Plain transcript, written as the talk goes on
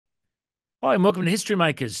Hi, and welcome to History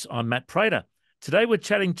Makers. I'm Matt Prater. Today we're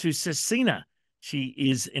chatting to Cecina. She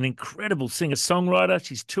is an incredible singer-songwriter.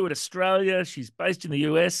 She's toured Australia. She's based in the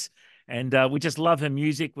US, and we just love her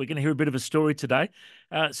music. We're going to hear a bit of a story today.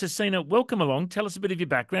 Cecina, welcome along. Tell us a bit of your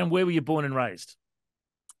background. Where were you born and raised?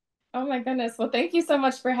 Oh my goodness. Well, thank you so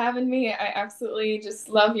much for having me. I absolutely just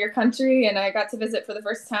love your country, and I got to visit for the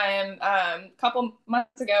first time a couple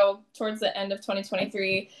months ago towards the end of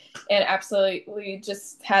 2023 and absolutely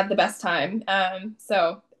just had the best time.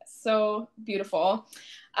 So beautiful.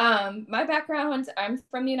 My background, I'm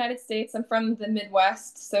from the United States. I'm from the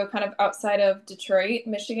Midwest, so kind of outside of Detroit,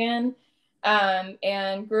 Michigan,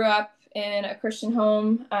 and grew up in a Christian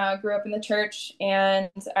home, grew up in the church, and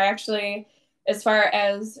I actually as far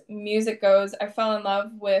as music goes, I fell in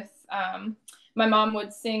love with my mom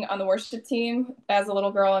would sing on the worship team as a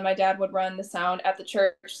little girl, and my dad would run the sound at the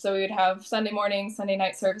church. So we would have Sunday morning, Sunday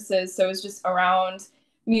night services. So it was just around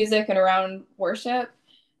music and around worship.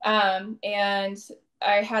 And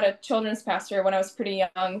I had a children's pastor when I was pretty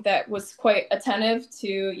young that was quite attentive to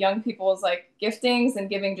young people's like giftings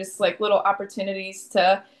and giving just like little opportunities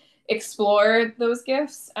to explore those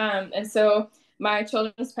gifts. And so my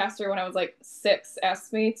children's pastor when I was like 6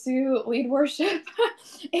 asked me to lead worship,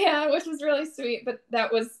 and which was really sweet. But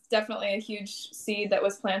that was definitely a huge seed that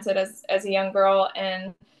was planted as a young girl,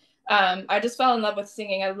 and I just fell in love with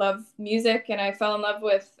singing. I love music, and I fell in love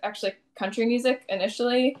with actually country music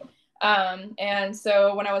initially. And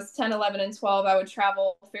so when I was 10, 11, and 12, I would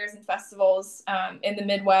travel fairs and festivals in the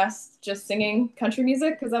Midwest just singing country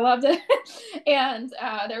music because I loved it. And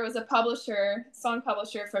there was a publisher, song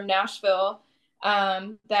publisher from Nashville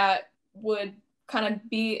that would kind of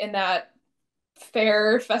be in that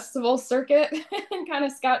fair festival circuit and kind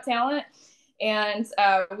of scout talent. And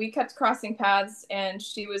we kept crossing paths, and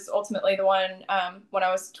she was ultimately the one when I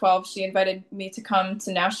was 12. She invited me to come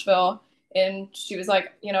to Nashville, and she was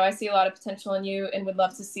like, you know, I see a lot of potential in you and would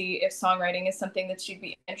love to see if songwriting is something that you'd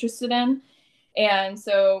be interested in. And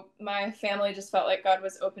so my family just felt like God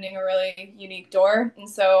was opening a really unique door. And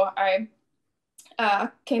so I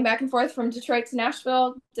came back and forth from Detroit to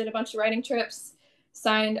Nashville, did a bunch of writing trips,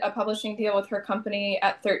 signed a publishing deal with her company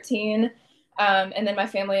at 13. And then my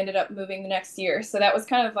family ended up moving the next year. So that was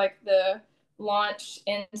kind of like the launch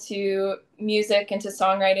into music, into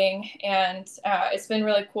songwriting. And it's been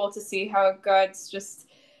really cool to see how God's just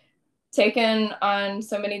taken on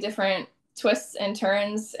so many different twists and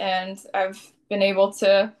turns. And I've been able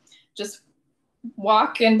to just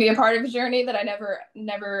walk and be a part of a journey that I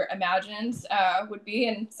never imagined would be.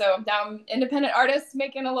 And so now I'm independent artist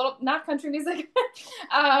making a little not country music,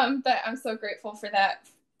 but I'm so grateful for that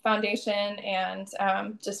foundation and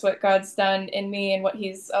just what God's done in me and what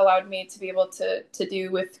He's allowed me to be able to do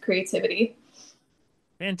with creativity.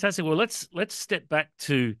 Fantastic. Well, let's step back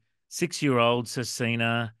to 6-year-old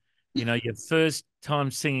Cecina. You know, your first time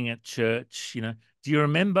singing at church. Do you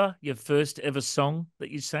remember your first ever song that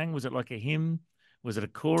you sang? Was it like a hymn? Was it a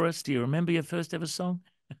chorus? Do you remember your first ever song?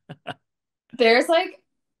 There's like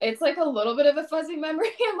it's like a little bit of a fuzzy memory.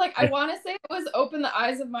 I'm like I Yeah. want to say it was "Open the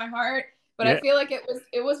Eyes of My Heart," but I Yeah. feel like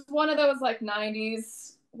it was one of those like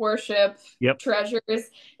 '90s worship Yep.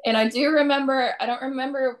 treasures. And I do remember. I don't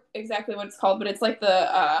remember exactly what it's called, but it's like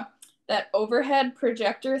the that overhead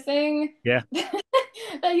projector thing Yeah.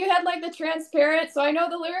 that you had like the transparent. So I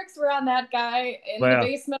know the lyrics were on that guy in the Wow.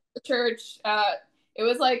 basement of the church. It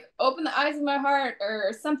was like "Open the Eyes of My Heart"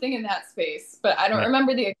 or something in that space, but I don't Yeah.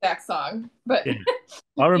 remember the exact song. But Yeah.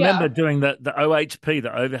 I remember yeah. doing the OHP, the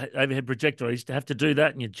overhead projector. I used to have to do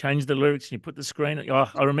that, and you change the lyrics and you put the screen. Oh,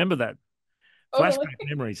 I remember that. Oh, really? Flashback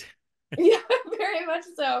memories. Yeah, very much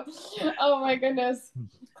so. Oh my goodness.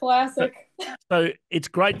 Classic. So it's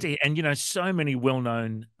great to hear, and so many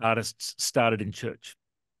well-known artists started in church.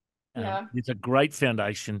 Yeah. It's a great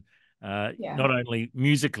foundation, Yeah. not only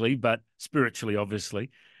musically but spiritually,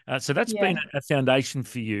 obviously. So that's been Yeah. a foundation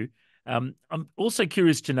for you. I'm also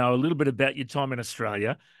curious to know a little bit about your time in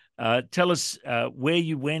Australia. Tell us where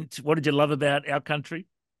you went. What did you love about our country?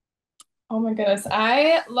 Oh my goodness.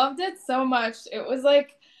 I loved it so much. It was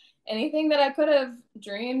like anything that I could have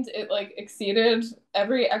dreamed. It like exceeded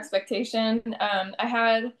every expectation. I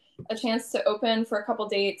had a chance to open for a couple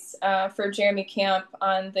dates for Jeremy Camp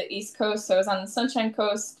on the East Coast. So I was on the Sunshine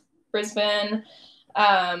Coast, Brisbane,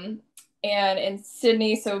 um, and in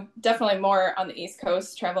Sydney. So definitely more on the East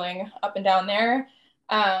Coast, traveling up and down there.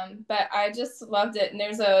 But I just loved it. And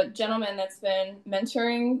there's a gentleman that's been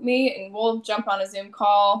mentoring me, and we'll jump on a Zoom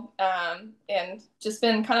call and just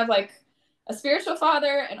been kind of like a spiritual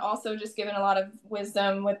father and also just given a lot of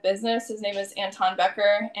wisdom with business. His name is Anton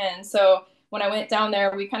Becker. And so when I went down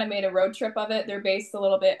there, we kind of made a road trip of it. They're based a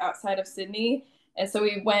little bit outside of Sydney. And so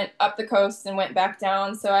we went up the coast and went back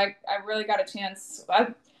down. So I really got a chance.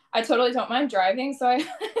 I totally don't mind driving. So I,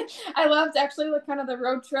 I loved actually like kind of the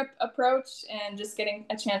road trip approach and just getting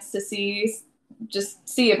a chance to see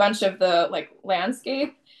a bunch of the like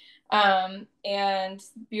landscape and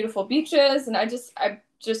beautiful beaches. And I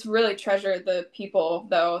just really treasure the people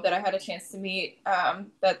though that I had a chance to meet.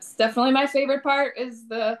 That's definitely my favorite part is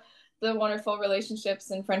the wonderful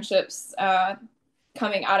relationships and friendships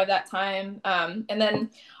coming out of that time. And then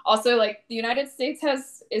also like the United States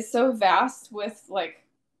is so vast with like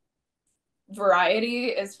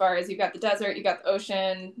variety as far as you've got the desert, you've got the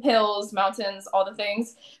ocean, hills, mountains, all the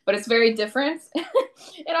things, but it's very different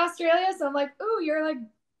in Australia. So I'm like, ooh, you're like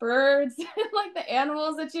birds, like the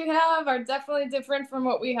animals that you have are definitely different from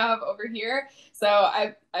what we have over here. So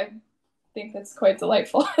I think that's quite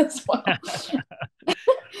delightful as well.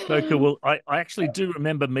 So cool. Well, I actually do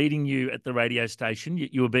remember meeting you at the radio station.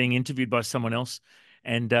 You were being interviewed by someone else,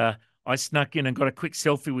 and I snuck in and got a quick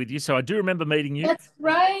selfie with you. So I do remember meeting you. That's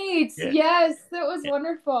right. Yeah. Yes, that was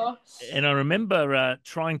wonderful. And I remember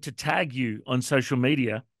trying to tag you on social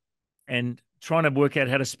media and trying to work out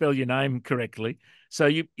how to spell your name correctly. So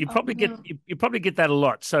you Oh, probably get no. you probably get that a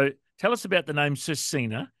lot. So tell us about the name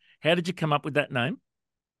Susina. How did you come up with that name?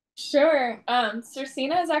 Sure.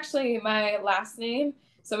 Cersina is actually my last name.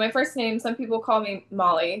 So my first name, some people call me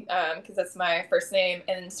Molly, because that's my first name,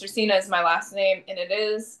 and Cersina is my last name, and it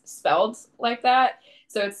is spelled like that.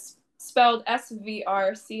 So it's spelled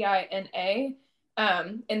Svrcina.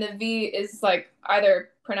 And the V is like either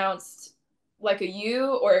pronounced like a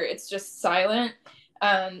U or it's just silent.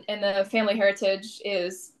 And the family heritage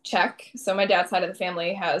is Czech. So my dad's side of the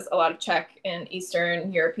family has a lot of Czech and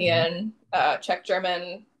Eastern Mhm. European, Czech,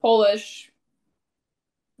 German, Polish,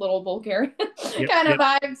 little Bulgarian Yep, kind of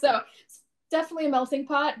yep. vibe. So it's definitely a melting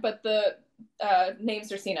pot, but the name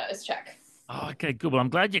Cersina is Czech. Oh, okay, good. Well, I'm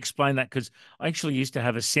glad you explained that because I actually used to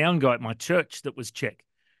have a sound guy at my church that was Czech,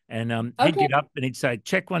 and he'd Okay. get up and he'd say,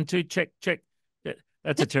 "Check one, two, check, check."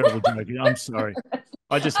 That's a terrible joke. I'm sorry.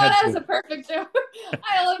 I just Oh, had that is to. a perfect joke.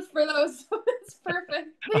 I live for those. It's perfect.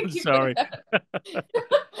 I'm Thank you for sorry. that.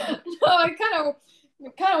 No, I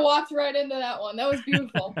kind of walked right into that one. That was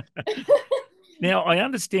beautiful. Now, I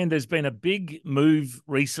understand there's been a big move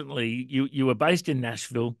recently. You were based in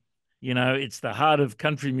Nashville. You know, it's the heart of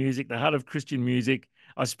country music, the heart of Christian music.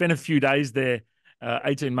 I spent a few days there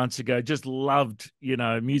 18 months ago. Just loved,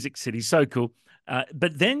 Music City. So cool.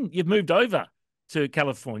 But then you've moved over to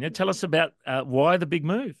California. Tell us about why the big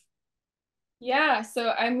move. Yeah,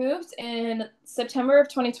 so I moved in September of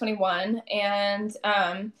 2021 and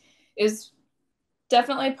is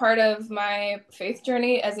definitely part of my faith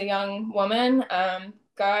journey as a young woman.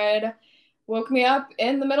 God woke me up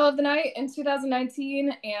in the middle of the night in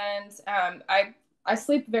 2019, and I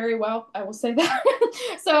sleep very well. I will say that.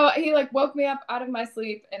 So he like woke me up out of my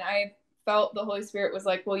sleep, and I felt the Holy Spirit was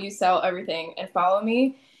like, "Will you sell everything and follow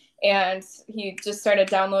me?" And he just started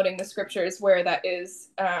downloading the scriptures where that is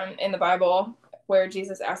in the Bible, where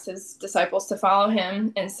Jesus asked his disciples to follow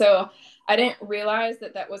him, and so I didn't realize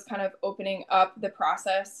that that was kind of opening up the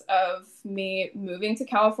process of me moving to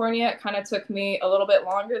California. It kind of took me a little bit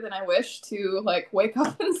longer than I wished to like wake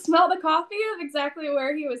up and smell the coffee of exactly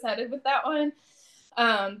where he was headed with that one.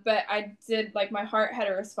 But I did like my heart had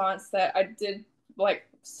a response that I did like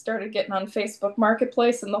started getting on Facebook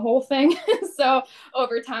Marketplace and the whole thing. So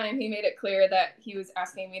over time, he made it clear that he was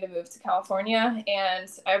asking me to move to California, and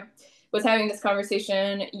I was having this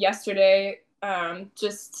conversation yesterday.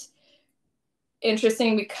 Just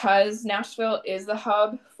interesting because Nashville is the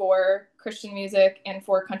hub for Christian music and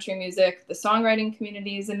for country music. The songwriting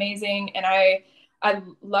community is amazing, and I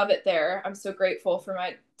love it there. I'm so grateful for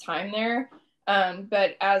my time there.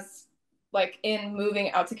 But as like in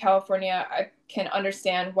moving out to California, I can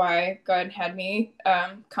understand why God had me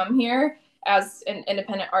come here as an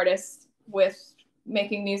independent artist with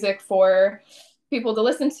making music for people to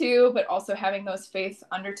listen to, but also having those faith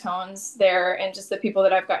undertones there. And just the people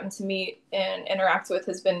that I've gotten to meet and interact with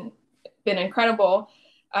has been incredible.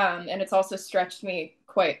 And it's also stretched me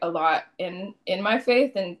quite a lot in my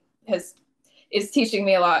faith and has is teaching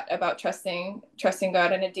me a lot about trusting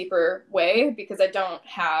God in a deeper way because I don't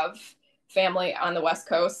have family on the West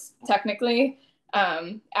Coast technically.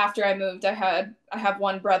 After I moved, I have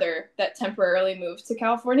one brother that temporarily moved to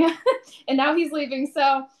California, and now he's leaving.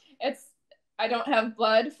 So it's I don't have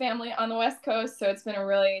blood family on the West Coast, so it's been a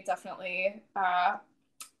really definitely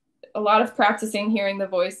a lot of practicing hearing the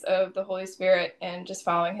voice of the Holy Spirit and just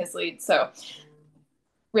following His lead. So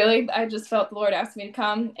really, I just felt the Lord asked me to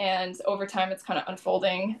come, and over time, it's kind of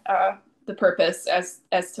unfolding the purpose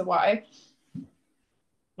as to why.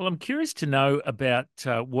 Well, I'm curious to know about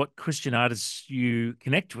what Christian artists you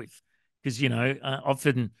connect with, because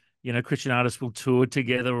often Christian artists will tour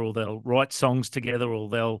together, or they'll write songs together, or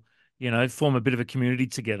they'll form a bit of a community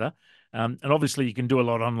together. And obviously, you can do a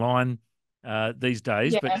lot online these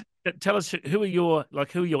days. But Yeah. tell us, who are your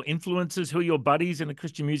influences, who are your buddies in the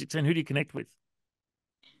Christian music scene? Who do you connect with?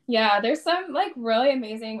 Yeah, there's some like really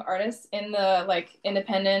amazing artists in the like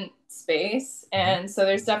independent space. Hmm. And so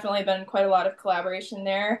there's definitely been quite a lot of collaboration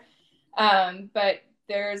there. But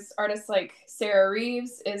there's artists like Sarah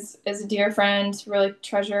Reeves is a dear friend, really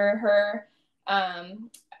treasure her.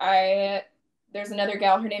 I There's another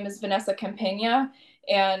gal, her name is Vanessa Campagna.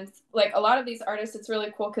 And like a lot of these artists, it's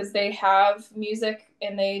really cool because they have music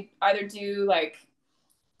and they either do like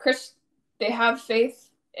Chris they have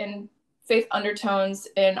and faith undertones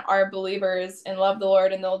and are believers and love the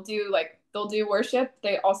Lord, and they'll do worship.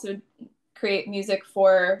 They also create music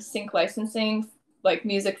for sync licensing, like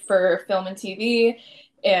music for film and TV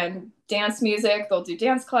and dance music. They'll do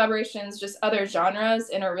dance collaborations, just other genres,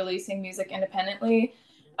 and are releasing music independently.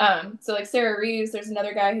 So like Sarah Reeves, there's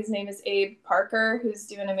another guy, his name is Abe Parker, who's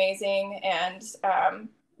doing amazing, and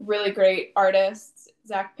really great artists.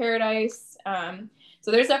 Zach Paradise.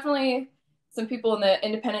 So there's definitely some people in the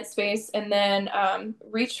independent space. And then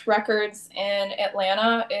Reach Records in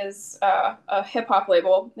Atlanta is a hip hop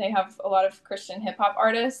label. They have a lot of Christian hip hop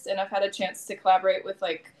artists, and I've had a chance to collaborate with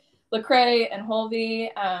like Lecrae and Holvey,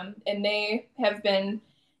 and they have been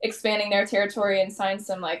expanding their territory and signed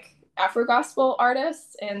some like Afro gospel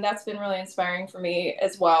artists, and that's been really inspiring for me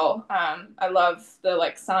as well. I love the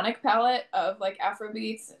like sonic palette of like Afro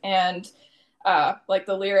beats, and like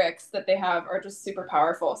the lyrics that they have are just super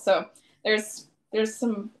powerful. So there's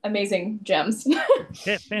some amazing gems.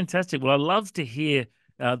 Yeah, fantastic. Well, I love to hear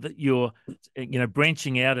that you're,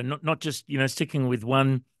 branching out and not just, sticking with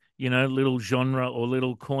one, little genre or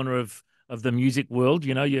little corner of the music world.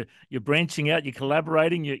 You're branching out, you're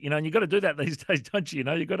collaborating, and you got to do that these days, don't you?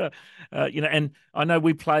 You got to, and I know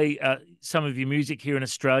we play some of your music here in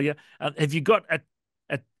Australia. Have you got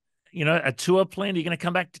a tour planned? Are you going to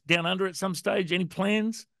come back down under at some stage? Any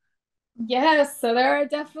plans? Yes, so there are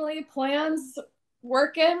definitely plans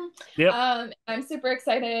working. Yep. I'm super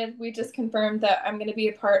excited. We just confirmed that I'm going to be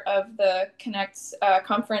a part of the Connect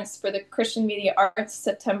conference for the Christian Media Arts,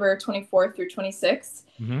 September 24th through 26th.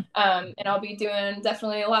 Hmm. And I'll be doing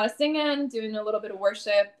definitely a lot of singing, doing a little bit of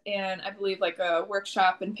worship, and I believe like a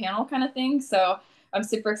workshop and panel kind of thing. So I'm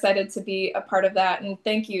super excited to be a part of that. And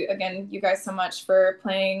thank you again, you guys, so much for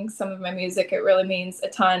playing some of my music. It really means a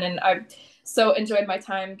ton. And I've so enjoyed my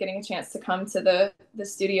time getting a chance to come to the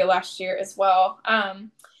studio last year as well.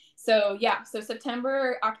 So yeah, so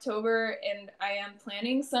September, October, and I am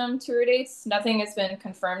planning some tour dates. Nothing has been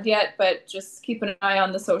confirmed yet, but just keep an eye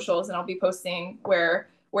on the socials, and I'll be posting where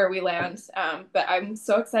we land. But I'm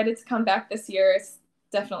so excited to come back this year. It's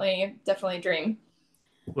definitely a dream.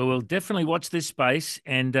 Well, we'll definitely watch this space,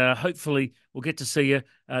 and hopefully we'll get to see you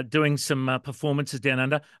doing some performances down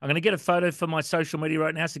under. I'm going to get a photo for my social media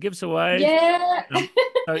right now, so give us a wave. Yeah.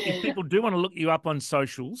 So if people do want to look you up on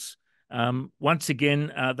socials, once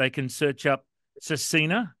again, they can search up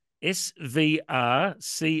Svrcina, Svrcina.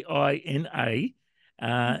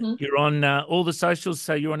 Mhm. You're on all the socials,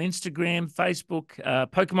 so you're on Instagram, Facebook,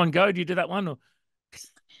 Pokemon Go. Do you do that one? Or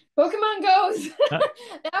Pokemon Goes. uh,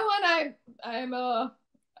 That one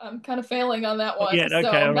I'm kind of failing on that one. yeah, okay, So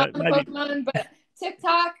all not right, on maybe Pokemon, but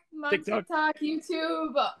TikTok, I'm on TikTok. TikTok,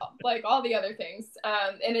 YouTube, like all the other things.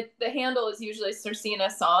 And the handle is usually Svrcina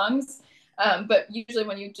Songs. But usually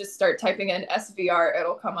when you just start typing in SVR,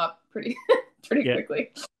 it'll come up pretty Yeah.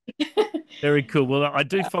 quickly. Very cool. Well, I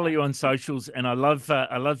do follow you on socials, and I love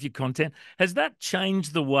your content. Has that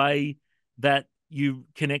changed the way that you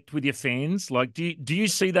connect with your fans? Like, do you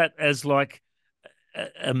see that as like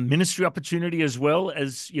a ministry opportunity as well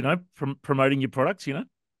as promoting your products?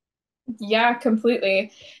 Yeah,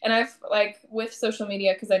 completely. And I've like with social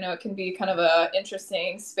media, because I know it can be kind of a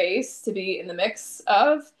interesting space to be in the mix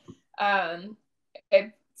of. Um,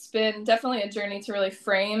 it's been definitely a journey to really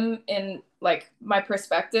frame in like my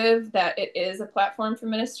perspective that it is a platform for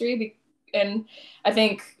ministry. And I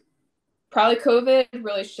think probably COVID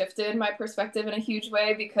really shifted my perspective in a huge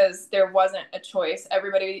way because there wasn't a choice.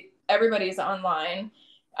 Everybody's online.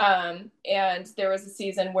 And there was a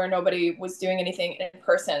season where nobody was doing anything in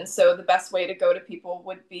person. So the best way to go to people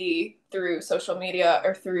would be through social media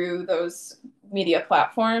or through those media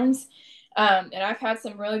platforms. And I've had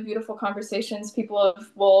some really beautiful conversations.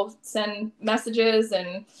 Will send messages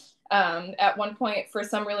and At one point for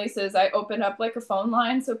some releases, I opened up like a phone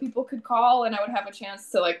line so people could call and I would have a chance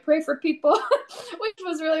to like pray for people, which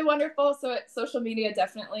was really wonderful. So social media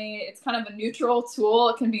definitely, it's kind of a neutral tool.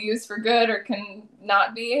 It can be used for good or can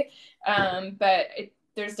not be. But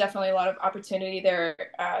there's definitely a lot of opportunity there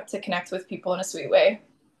to connect with people in a sweet way.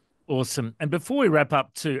 Awesome. And before we wrap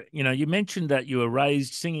up, too, you mentioned that you were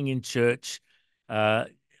raised singing in church. Uh,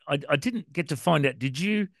 I didn't get to find out. Did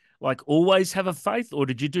you like always have a faith, or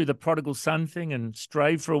did you do the prodigal son thing and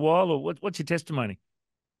stray for a while, or what's your testimony?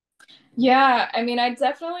 Yeah, I mean, I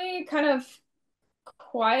definitely kind of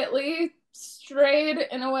quietly strayed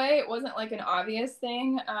in a way. It wasn't like an obvious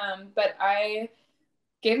thing, but I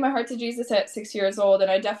gave my heart to Jesus at 6 years old.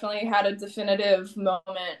 And I definitely had a definitive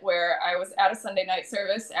moment where I was at a Sunday night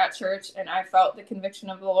service at church and I felt the conviction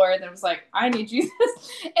of the Lord. And I was like, I need Jesus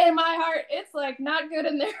in my heart. It's like not good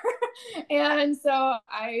in there. And so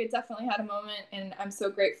I definitely had a moment. And I'm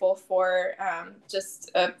so grateful for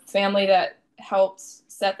just a family that helped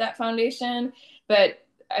set that foundation. But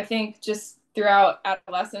I think just throughout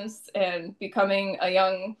adolescence and becoming a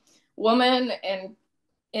young woman and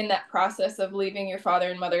in that process of leaving your father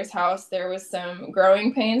and mother's house, there was some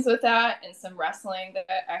growing pains with that and some wrestling that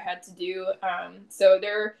I had to do. So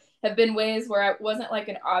there have been ways where I wasn't like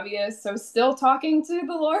an obvious, so still talking to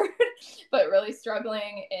the Lord, but really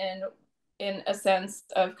struggling in a sense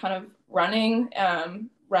of kind of running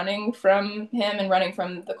from Him and running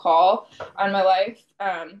from the call on my life,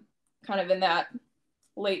 kind of in that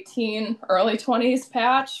late teen, early 20s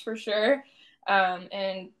patch for sure.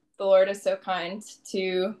 And the Lord is so kind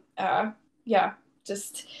to,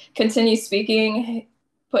 just continue speaking,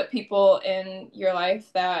 put people in your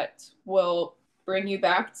life that will bring you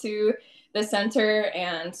back to the center,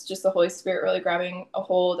 and just the Holy Spirit really grabbing a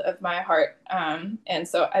hold of my heart. And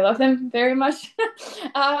so I love Him very much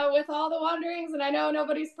with all the wanderings. And I know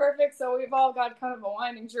nobody's perfect, so we've all got kind of a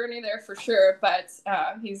winding journey there for sure. But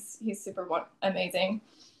He's super amazing.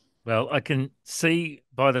 Well, I can see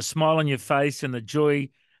by the smile on your face and the joy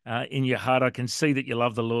in your heart, I can see that you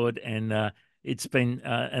love the Lord. And it's been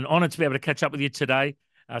an honor to be able to catch up with you today.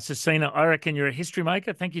 Cecina, I reckon you're a history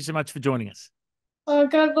maker. Thank you so much for joining us. Oh,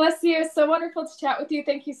 God bless you. So wonderful to chat with you.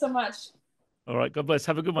 Thank you so much. All right. God bless.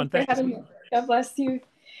 Have a good one. Thanks for Thanks. having me. God bless you.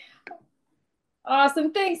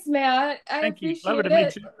 Awesome. Thanks, Matt. I Thank you. Lovely appreciate to meet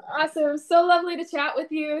it. you. Awesome. So lovely to chat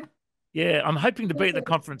with you. Yeah, I'm hoping to be at the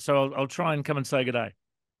conference, so I'll try and come and say good day.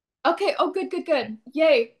 Okay. Oh, good, good, good.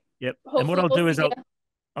 Yay. Yep. And what Hopefully I'll we'll do see is you.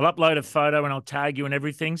 I'll upload a photo and I'll tag you and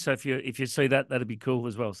everything. So if you see that, that'd be cool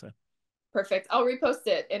as well. So Perfect. I'll repost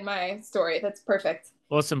it in my story. That's perfect.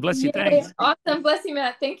 awesome. Bless you. Yay. Thanks. Awesome. Bless you,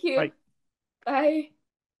 Matt. Thank you. Bye. Bye.